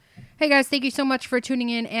Hey guys, thank you so much for tuning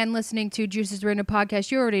in and listening to Juice's Random Podcast.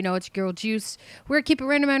 You already know it's your girl Juice. We're keeping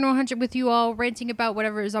random and 100 with you all, ranting about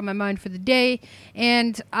whatever is on my mind for the day.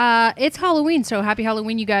 And it's Halloween, so happy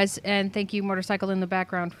Halloween, you guys. And thank you, Motorcycle in the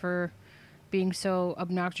background, for being so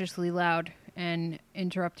obnoxiously loud and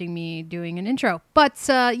interrupting me doing an intro. But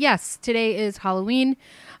yes, today is Halloween.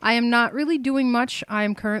 I am not really doing much. I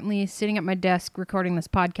am currently sitting at my desk recording this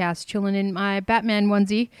podcast, chilling in my Batman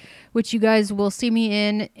onesie, which you guys will see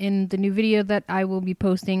me in the new video that I will be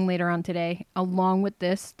posting later on today, along with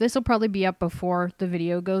this. This will probably be up before the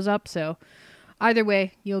video goes up, so either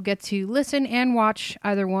way, you'll get to listen and watch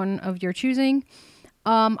either one of your choosing.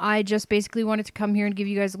 I just basically wanted to come here and give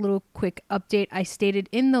you guys a little quick update. I stated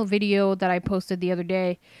in the video that I posted the other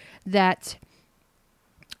day that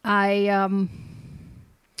I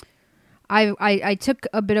took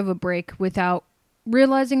a bit of a break without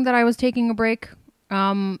realizing that I was taking a break.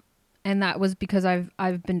 And that was because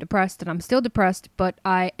I've been depressed and I'm still depressed, but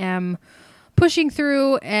I am pushing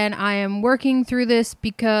through and I am working through this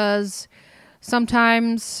because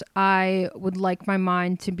sometimes I would like my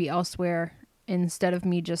mind to be elsewhere instead of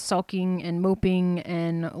me just sulking and moping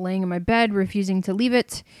and laying in my bed, refusing to leave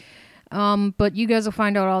it. But you guys will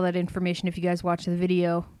find out all that information if you guys watch the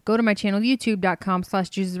video. Go to my channel,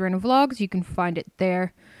 youtube.com/JuicesRandomVlogs. You can find it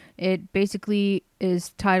there. It basically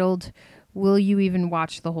is titled, Will You Even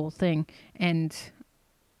Watch the Whole Thing? And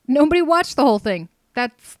nobody watched the whole thing.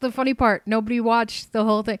 That's the funny part. Nobody watched the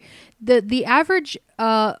whole thing. The average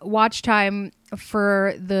watch time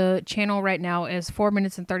for the channel right now is 4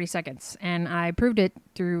 minutes and 30 seconds. And I proved it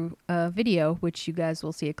through a video, which you guys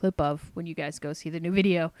will see a clip of when you guys go see the new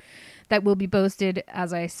video that will be posted,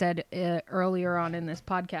 as I said earlier on in this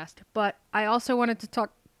podcast. But I also wanted to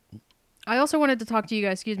talk to you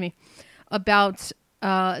guys, about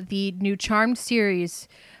the new Charmed series.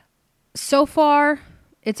 So far,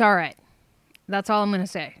 it's all right. That's all I'm going to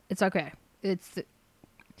say. It's okay.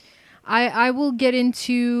 I will get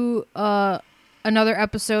into another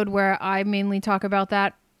episode where I mainly talk about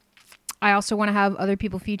that. I also want to have other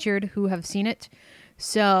people featured who have seen it.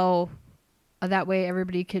 So that way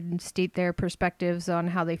everybody can state their perspectives on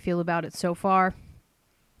how they feel about it so far.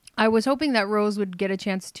 I was hoping that Rose would get a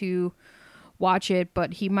chance to watch it,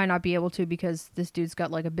 but he might not be able to because this dude's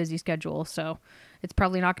got like a busy schedule. So it's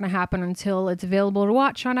probably not going to happen until it's available to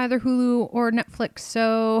watch on either Hulu or Netflix.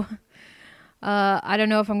 So I don't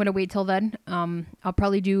know if I'm going to wait till then. I'll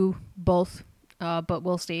probably do both, but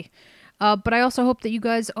we'll see. But I also hope that you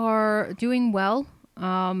guys are doing well.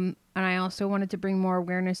 And I also wanted to bring more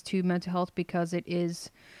awareness to mental health because it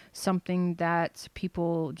is something that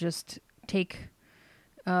people just take...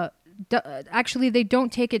 actually, they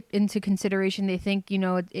don't take it into consideration. They think,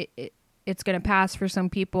 it's going to pass for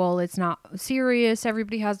some people. It's not serious.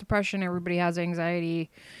 Everybody has depression. Everybody has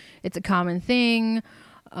anxiety. It's a common thing.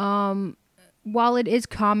 While it is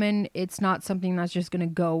common, it's not something that's just going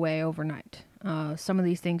to go away overnight. Some of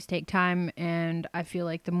these things take time, and I feel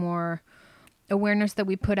like the more awareness that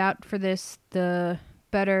we put out for this, the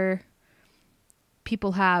better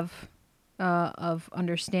people have of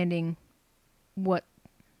understanding what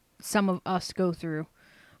some of us go through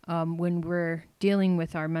when we're dealing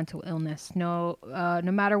with our mental illness. No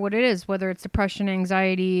matter what it is, whether it's depression,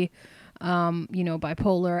 anxiety,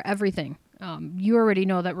 bipolar, everything. You already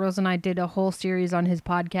know that Rose and I did a whole series on his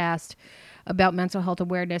podcast about mental health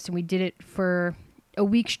awareness, and we did it for a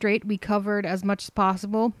week straight. We covered as much as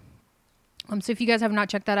possible. So if you guys have not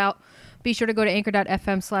checked that out, be sure to go to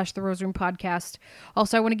anchor.fm/The Rose Room Podcast.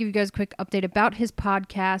 Also, I want to give you guys a quick update about his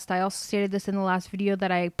podcast. I also stated this in the last video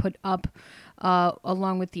that I put up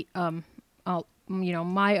along with the, my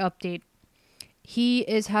update. He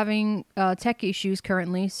is having tech issues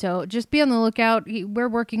currently, so just be on the lookout. We're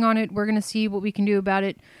working on it. We're going to see what we can do about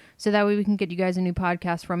it, so that way we can get you guys a new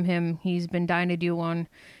podcast from him. He's been dying to do one.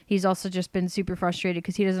 He's also just been super frustrated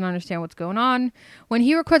because he doesn't understand what's going on. When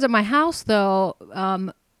he records at my house, though,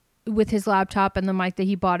 with his laptop and the mic that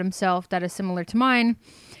he bought himself that is similar to mine,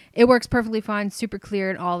 it works perfectly fine, super clear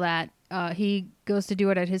and all that. He goes to do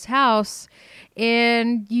it at his house,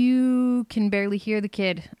 and you can barely hear the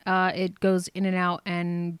kid. It goes in and out,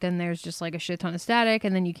 and then there's just like a shit ton of static,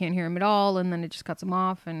 and then you can't hear him at all, and then it just cuts him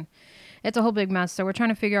off, and it's a whole big mess. So we're trying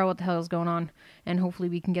to figure out what the hell is going on, and hopefully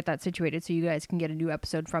we can get that situated so you guys can get a new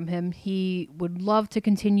episode from him. He would love to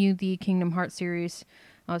continue the Kingdom Hearts series,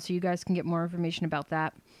 so you guys can get more information about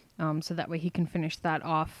that. So that way he can finish that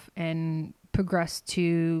off and progress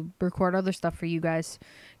to record other stuff for you guys,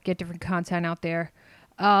 get different content out there.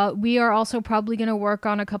 We are also probably going to work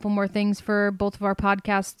on a couple more things for both of our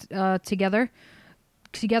podcasts together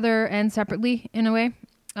and separately in a way.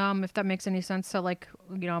 if that makes any sense. So like,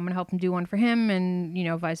 I'm gonna help him do one for him, and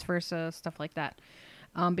vice versa, stuff like that.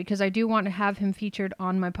 Because I do want to have him featured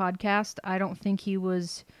on my podcast. I don't think he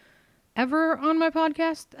was ever on my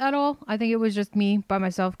podcast at all. I think it was just me by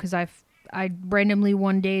myself, because I randomly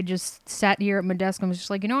one day just sat here at my desk and was just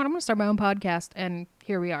like, you know what, I'm gonna start my own podcast, and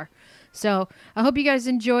here we are. So I hope you guys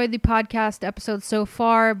enjoyed the podcast episode so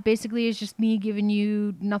far. Basically, it's just me giving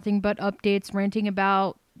you nothing but updates, ranting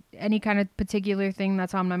about any kind of particular thing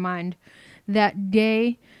that's on my mind that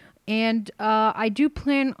day. And I do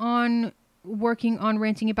plan on working on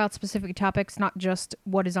ranting about specific topics, not just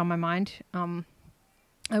what is on my mind.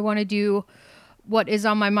 I want to do what is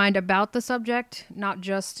on my mind about the subject, not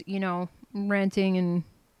just, ranting and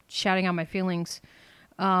shouting out my feelings.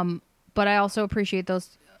 But I also appreciate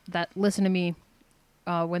those that listen to me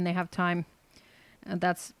when they have time.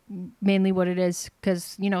 That's mainly what it is,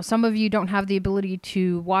 because, some of you don't have the ability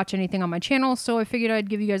to watch anything on my channel, so I figured I'd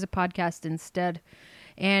give you guys a podcast instead.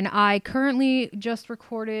 And I currently just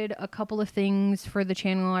recorded a couple of things for the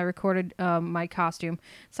channel. I recorded my costume.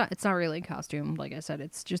 It's not really a costume, like I said.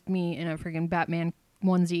 It's just me in a freaking Batman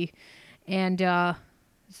onesie. And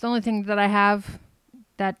it's the only thing that I have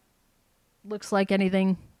that looks like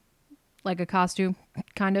anything like a costume,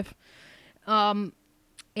 kind of.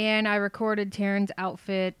 And I recorded Taryn's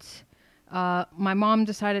outfit. My mom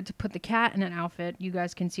decided to put the cat in an outfit. You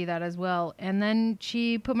guys can see that as well. And then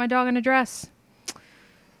she put my dog in a dress.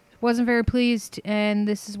 Wasn't very pleased, and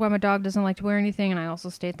this is why my dog doesn't like to wear anything, and I also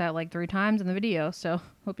state that like 3 times in the video, so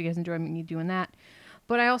hope you guys enjoy me doing that.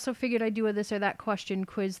 But I also figured I'd do a this or that question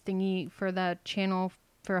quiz thingy for the channel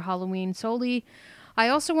for Halloween solely. I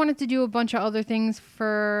also wanted to do a bunch of other things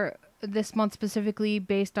for this month specifically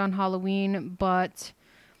based on Halloween, but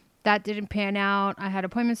that didn't pan out. I had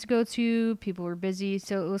appointments to go to, people were busy,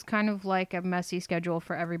 so it was kind of like a messy schedule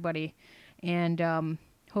for everybody, and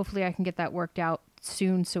hopefully I can get that worked out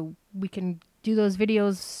soon so we can do those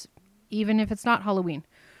videos even if it's not Halloween,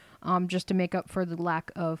 just to make up for the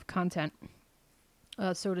lack of content,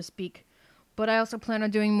 so to speak. But I also plan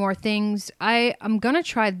on doing more things. I'm gonna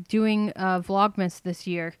try doing Vlogmas this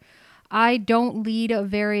year. I don't lead a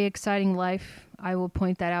very exciting life. I will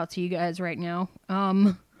point that out to you guys right now.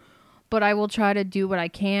 But I will try to do what I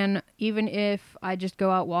can, even if I just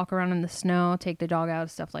go out, walk around in the snow, take the dog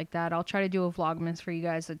out, stuff like that. I'll try to do a Vlogmas for you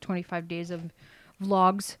guys, 25 days of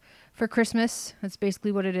vlogs for Christmas. That's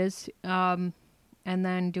basically what it is. And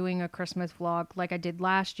then doing a Christmas vlog like I did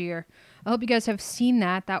last year. I hope you guys have seen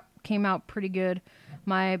that. That came out pretty good.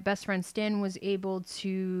 My best friend Stan was able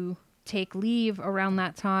to take leave around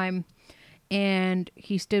that time, and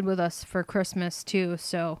he stood with us for Christmas too,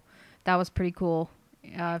 so that was pretty cool.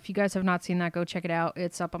 If you guys have not seen that, go check it out.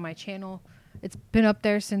 It's up on my channel. It's been up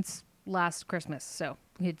there since last Christmas, so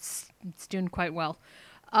it's doing quite well.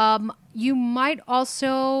 You might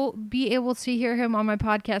also be able to hear him on my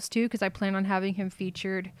podcast too, because I plan on having him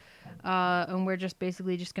featured. And we're just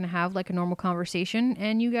basically just going to have like a normal conversation,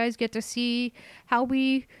 and you guys get to see how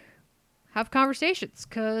we have conversations,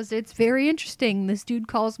 because it's very interesting. This dude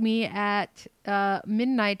calls me at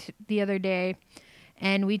midnight the other day,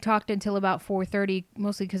 and we talked until about 4:30,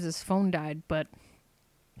 mostly because his phone died, but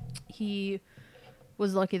he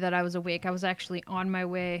was lucky that I was awake. I was actually on my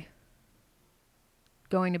way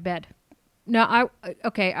going to bed. No,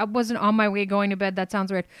 I wasn't on my way going to bed. That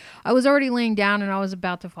sounds weird. I was already laying down and I was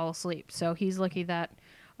about to fall asleep. So he's lucky that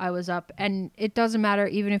I was up. And it doesn't matter.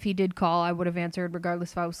 Even if he did call, I would have answered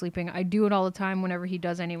regardless if I was sleeping. I do it all the time whenever he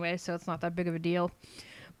does anyway, so it's not that big of a deal.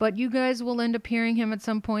 But you guys will end up hearing him at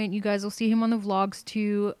some point. You guys will see him on the vlogs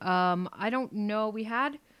too. I don't know. We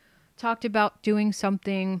had talked about doing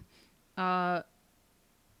something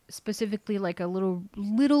specifically like a little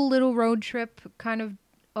road trip kind of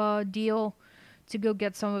deal to go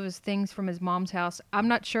get some of his things from his mom's house. I'm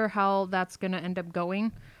not sure how that's going to end up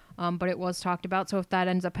going, but it was talked about. So if that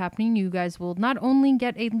ends up happening, you guys will not only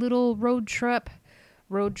get a little road trip,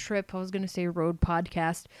 I was going to say road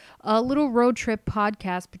podcast, a little road trip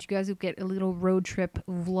podcast, but you guys will get a little road trip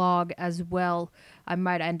vlog as well. I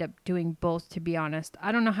might end up doing both, to be honest.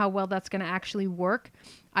 I don't know how well that's going to actually work.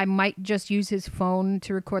 I might just use his phone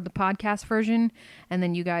to record the podcast version, and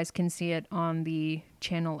then you guys can see it on the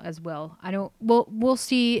channel as well. We'll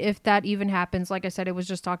see if that even happens. Like I said, it was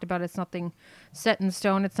just talked about. It's nothing set in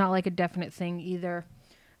stone. It's not like a definite thing either.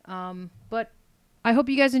 But I hope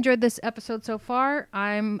you guys enjoyed this episode so far.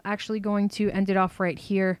 I'm actually going to end it off right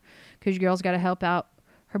here, because your girl's got to help out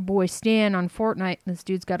her boy Stan on Fortnite. This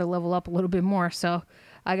dude's got to level up a little bit more, so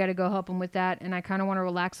I got to go help him with that, and I kind of want to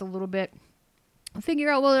relax a little bit,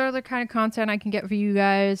 figure out what other kind of content I can get for you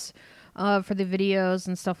guys for the videos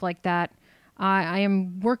and stuff like that. I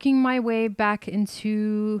am working my way back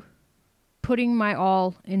into putting my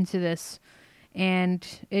all into this. And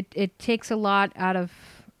it takes a lot out of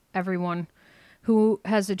everyone who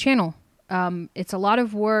has a channel. It's a lot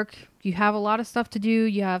of work. You have a lot of stuff to do.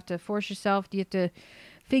 You have to force yourself. You have to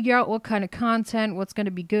figure out what kind of content, what's going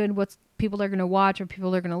to be good, what's people are going to watch, what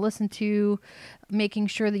people are going to listen to, making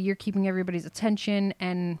sure that you're keeping everybody's attention.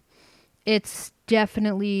 And it's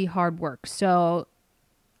definitely hard work. So,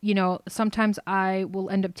 sometimes I will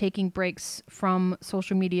end up taking breaks from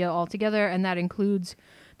social media altogether, and that includes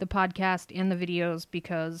the podcast and the videos,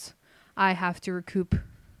 because I have to recoup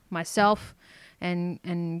myself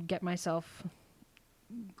and get myself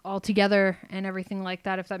all together and everything like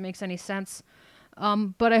that, if that makes any sense.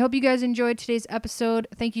 But I hope you guys enjoyed today's episode.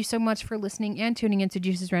 Thank you so much for listening and tuning into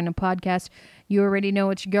Juice's Random Podcast. You already know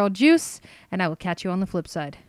it's your girl Juice, and I will catch you on the flip side.